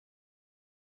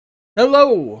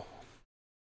Hello!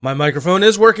 My microphone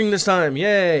is working this time,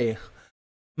 yay!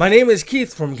 My name is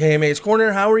Keith from KMA's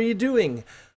Korner. How are you doing?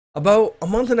 About a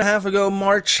month and a half ago,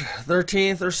 March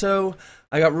 13th or so,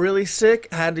 I got really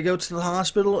sick, had to go to the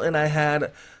hospital, and I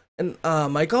had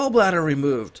my gallbladder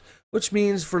removed. Which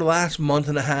means for the last month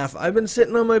and a half, I've been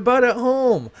sitting on my butt at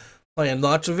home, playing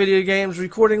lots of video games,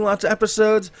 recording lots of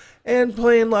episodes, and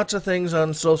playing lots of things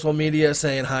on social media,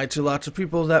 saying hi to lots of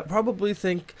people that probably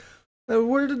think,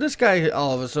 where did this guy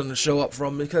all of a sudden show up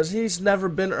from? Because he's never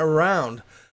been around.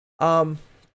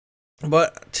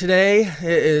 But today it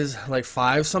is like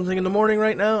 5 something in the morning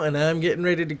right now, and I'm getting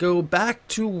ready to go back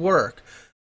to work.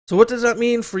 So what does that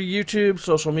mean for YouTube,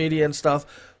 social media, and stuff?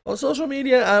 Well, social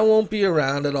media, I won't be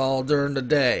around at all during the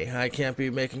day. I can't be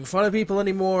making fun of people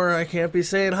anymore, I can't be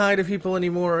saying hi to people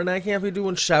anymore, and I can't be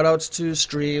doing shoutouts to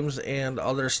streams and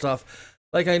other stuff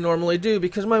like I normally do,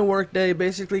 because my work day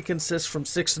basically consists from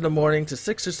 6 in the morning to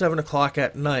 6 or 7 o'clock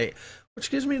at night,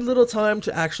 which gives me little time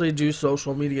to actually do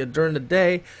social media during the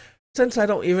day, since I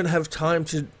don't even have time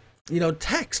to,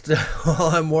 text while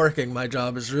I'm working. My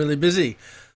job is really busy.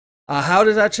 How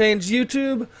does that change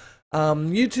YouTube?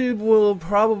 YouTube will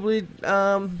probably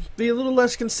be a little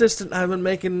less consistent. I've been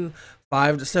making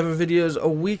 5 to 7 videos a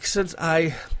week since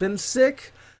I've been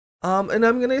sick, and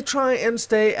I'm going to try and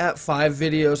stay at 5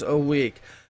 videos a week.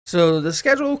 So the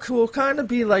schedule will kind of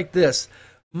be like this.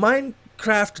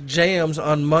 Minecraft Jams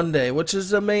on Monday, which is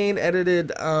the main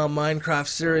edited Minecraft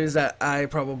series that I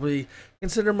probably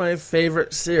consider my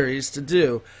favorite series to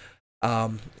do.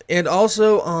 And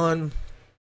also on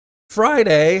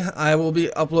Friday, I will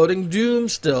be uploading Doom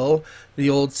still, the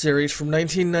old series from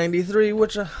 1993,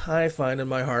 which I find in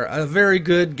my heart a very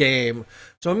good game.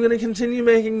 So I'm going to continue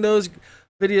making those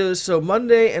videos. So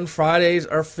Monday and Fridays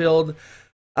are filled.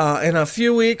 In a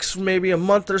few weeks, maybe a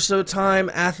month or so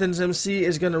time, Athens MC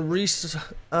is going to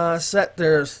reset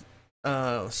their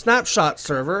snapshot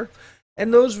server,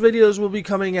 and those videos will be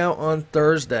coming out on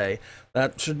Thursday.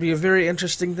 That should be a very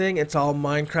interesting thing. It's all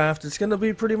Minecraft. It's going to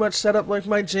be pretty much set up like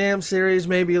my Jam series,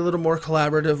 maybe a little more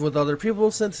collaborative with other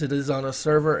people since it is on a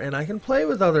server and I can play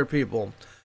with other people.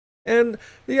 And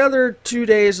the other 2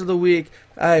 days of the week,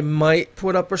 I might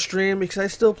put up a stream because I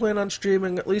still plan on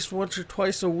streaming at least once or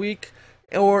twice a week,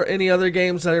 or any other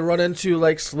games that I run into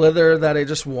like Slither that I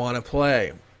just want to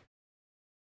play.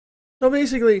 So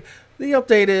basically, the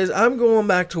update is I'm going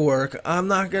back to work. I'm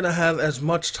not going to have as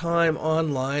much time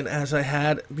online as I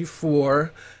had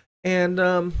before.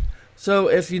 And so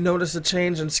if you notice a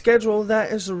change in schedule,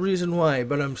 that is the reason why.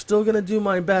 But I'm still going to do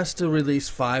my best to release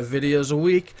 5 videos a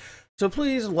week. So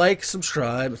please like,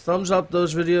 subscribe, thumbs up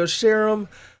those videos, share them,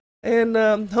 and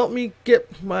help me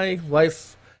get my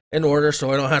life in order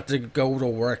so I don't have to go to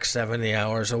work 70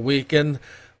 hours a week and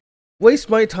waste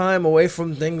my time away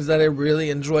from things that I really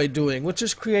enjoy doing, which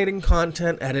is creating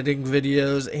content, editing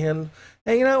videos, and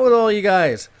hanging out with all you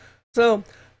guys. So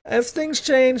if things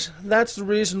change, that's the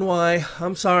reason why.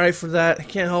 I'm sorry for that. I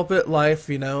can't help it. Life,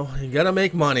 you gotta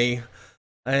make money.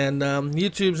 And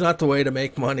YouTube's not the way to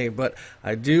make money, but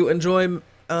I do enjoy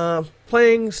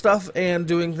playing stuff and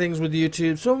doing things with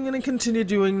YouTube, so I'm going to continue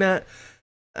doing that.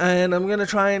 And I'm going to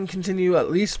try and continue at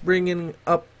least bringing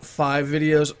up 5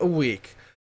 videos a week.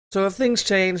 So if things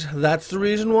change, that's the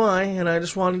reason why, and I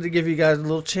just wanted to give you guys a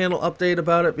little channel update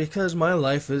about it because my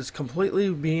life is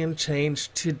completely being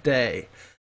changed today.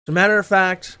 As a matter of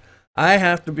fact, I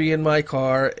have to be in my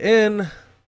car in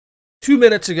 2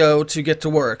 minutes ago to get to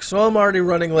work, so I'm already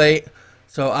running late,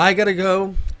 so I gotta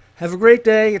go. Have a great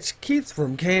day. It's Keith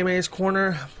from KMA's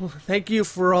Korner. Thank you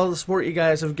for all the support you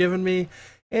guys have given me,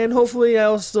 and hopefully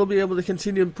I'll still be able to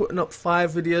continue putting up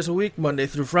 5 videos a week, Monday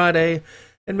through Friday,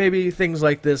 and maybe things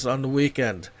like this on the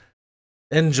weekend.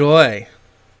 Enjoy!